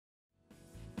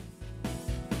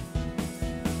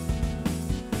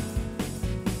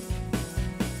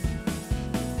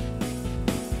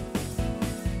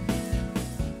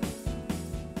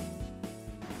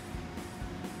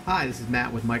Hi, this is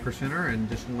Matt with Micro Center, and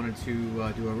just wanted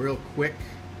to do a real quick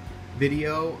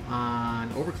video on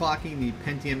overclocking the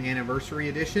Pentium Anniversary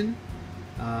Edition,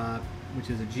 which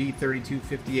is a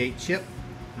G3258 chip.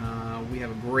 We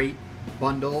have a great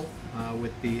bundle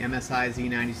with the MSI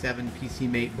Z97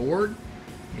 PCMate board,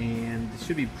 and it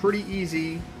should be pretty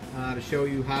easy to show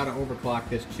you how to overclock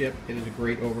this chip. It is a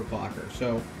great overclocker.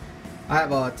 So I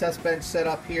have a test bench set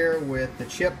up here with the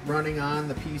chip running on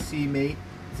the PCMate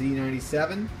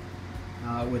Z97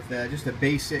 with just a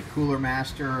basic Cooler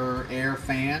Master air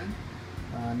fan,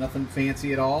 nothing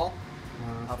fancy at all.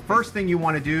 First thing you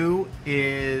want to do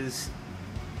is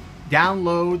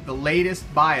download the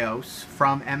latest BIOS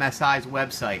from MSI's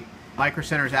website. Micro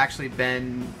Center has actually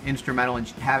been instrumental in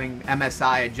having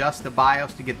MSI adjust the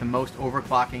BIOS to get the most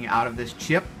overclocking out of this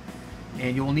chip,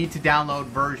 and you will need to download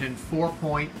version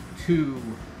 4.2.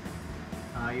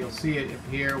 You'll see it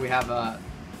here. We have a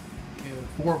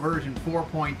version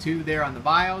 4.2 there on the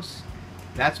BIOS.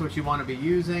 That's what you want to be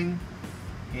using,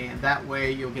 and that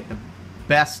way you'll get the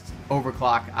best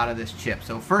overclock out of this chip.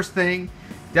 So first thing,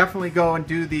 definitely go and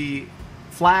do the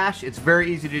flash. It's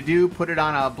very easy to do. Put it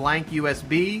on a blank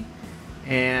USB,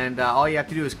 and all you have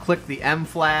to do is click the M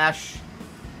flash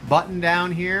button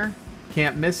down here.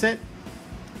 Can't miss it.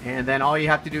 And then all you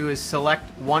have to do is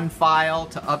select one file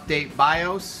to update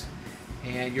BIOS,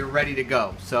 and you're ready to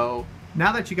go. So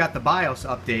now that you got the BIOS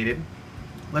updated,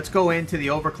 let's go into the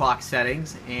overclock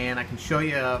settings, and I can show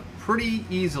you pretty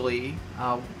easily.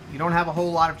 You don't have a whole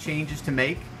lot of changes to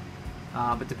make,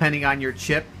 but depending on your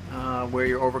chip, where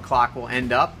your overclock will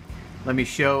end up. Let me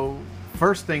show.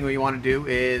 First thing we want to do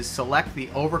is select the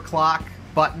overclock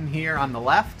button here on the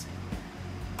left.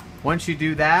 Once you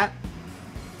do that,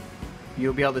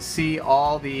 you'll be able to see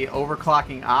all the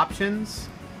overclocking options.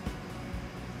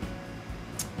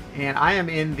 And I am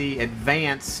in the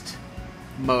advanced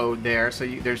mode there. So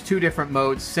there's two different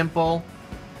modes, simple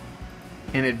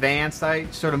and advanced. I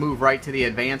sort of move right to the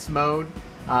advanced mode.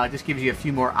 Just gives you a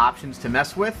few more options to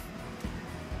mess with.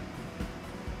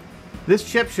 This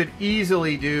chip should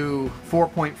easily do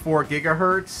 4.4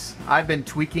 gigahertz. I've been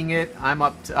tweaking it. I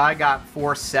got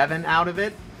 4.7 out of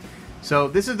it. So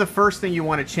this is the first thing you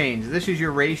want to change. This is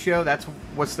your ratio. That's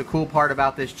what's the cool part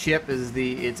about this chip, is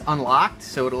it's unlocked,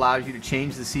 so it allows you to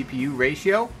change the CPU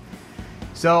ratio.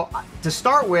 So to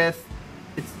start with,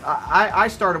 I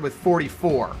started with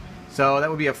 44. So that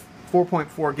would be a 4.4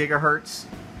 gigahertz.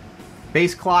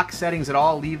 Base clock settings at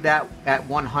all, leave that at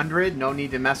 100. No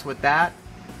need to mess with that.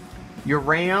 Your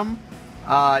RAM,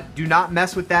 do not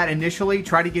mess with that initially.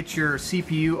 Try to get your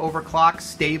CPU overclock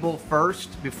stable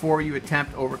first before you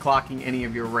attempt overclocking any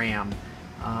of your RAM.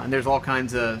 And there's all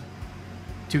kinds of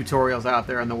tutorials out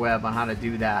there on the web on how to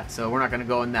do that. So we're not going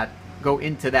to go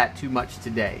into that too much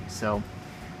today. So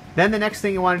then the next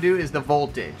thing you want to do is the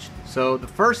voltage. So the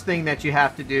first thing that you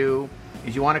have to do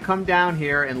is you want to come down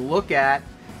here and look at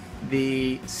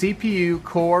the CPU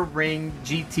core ring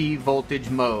GT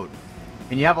voltage mode.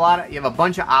 And you have a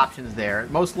bunch of options there.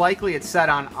 Most likely it's set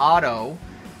on auto.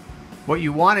 What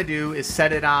you want to do is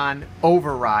set it on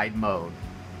override mode.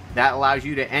 That allows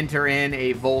you to enter in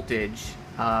a voltage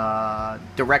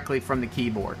directly from the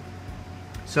keyboard.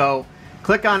 So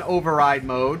click on override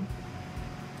mode.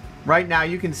 Right now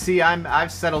you can see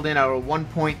I've settled in a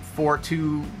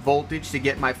 1.42 voltage to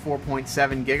get my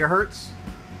 4.7 gigahertz.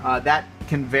 That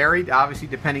can vary, obviously,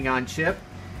 depending on chip.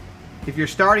 If you're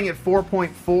starting at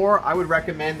 4.4, I would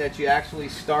recommend that you actually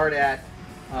start at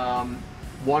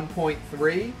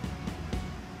 1.3. You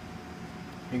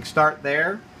can start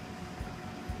there.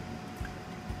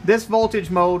 This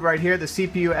voltage mode right here, the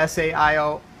CPU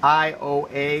SAIOA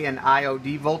and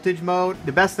IOD voltage mode,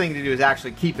 the best thing to do is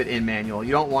actually keep it in manual.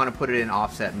 You don't want to put it in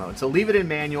offset mode. So leave it in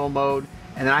manual mode,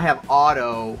 and then I have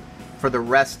auto for the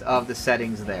rest of the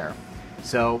settings there.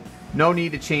 So no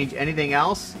need to change anything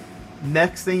else.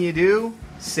 Next thing you do,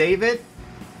 save it.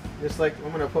 Just like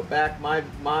I'm going to put back my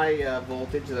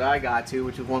voltage that I got to,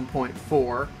 which is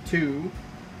 1.42.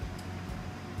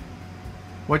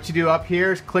 What you do up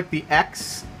here is click the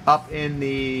X up in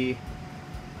the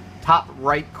top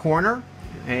right corner,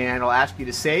 and it'll ask you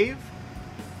to save.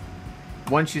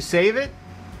 Once you save it,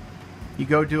 you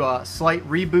go do a slight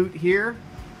reboot here,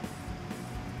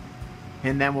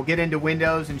 and then we'll get into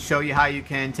Windows and show you how you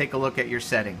can take a look at your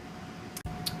setting.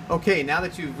 Okay, now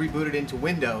that you've rebooted into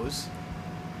Windows,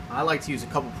 I like to use a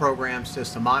couple programs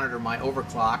just to monitor my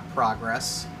overclock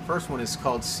progress. First one is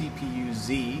called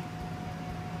CPU-Z,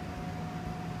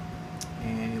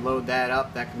 and you load that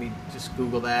up. That can be, just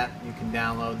Google that. You can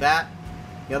download that.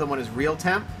 The other one is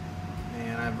RealTemp,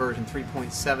 and I have version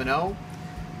 3.70.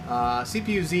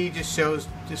 CPU-Z just shows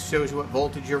you what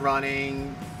voltage you're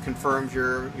running, confirms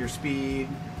your speed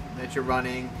that you're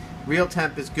running. Real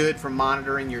temp is good for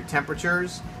monitoring your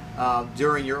temperatures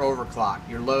during your overclock,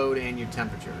 your load and your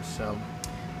temperatures. So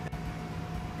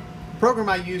the program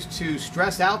I use to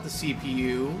stress out the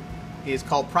CPU is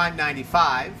called Prime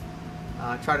 95.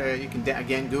 You can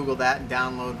again Google that and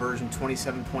download version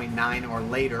 27.9 or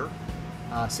later,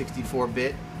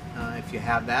 64-bit if you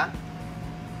have that.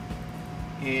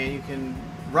 And you can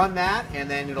run that, and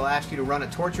then it'll ask you to run a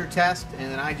torture test,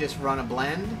 and then I just run a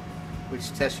blend,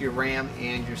 which tests your RAM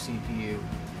and your CPU.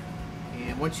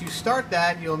 And once you start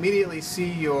that, you'll immediately see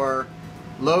your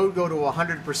load go to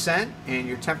 100% and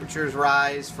your temperatures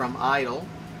rise from idle,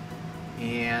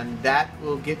 and that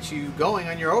will get you going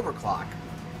on your overclock.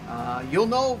 You'll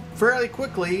know fairly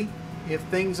quickly if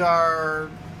things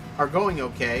are going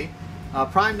okay.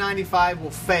 Prime 95 will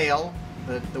fail.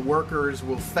 The workers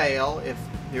will fail if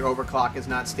your overclock is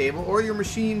not stable, or your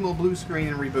machine will blue screen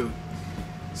and reboot.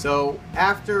 So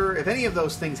if any of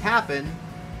those things happen,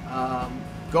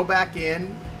 go back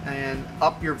in and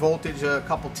up your voltage a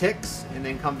couple ticks, and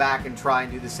then come back and try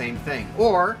and do the same thing.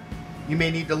 Or you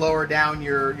may need to lower down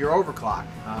your overclock.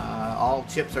 All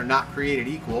chips are not created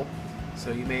equal,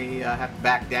 so you may have to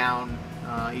back down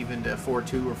even to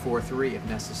 4.2 or 4.3 if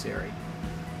necessary.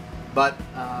 But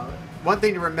one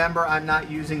thing to remember, I'm not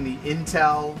using the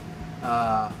Intel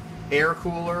air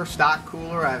cooler, stock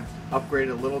cooler. I've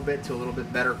upgraded a little bit to a little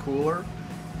bit better cooler.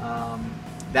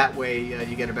 That way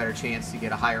you get a better chance to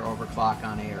get a higher overclock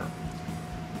on air.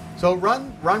 So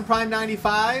run Prime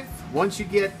 95. Once you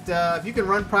get, if you can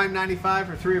run Prime 95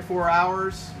 for 3 or 4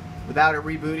 hours without it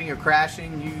rebooting or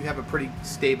crashing, you have a pretty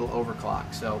stable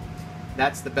overclock. So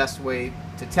that's the best way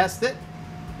to test it,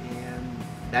 and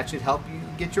that should help you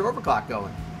get your overclock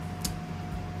going.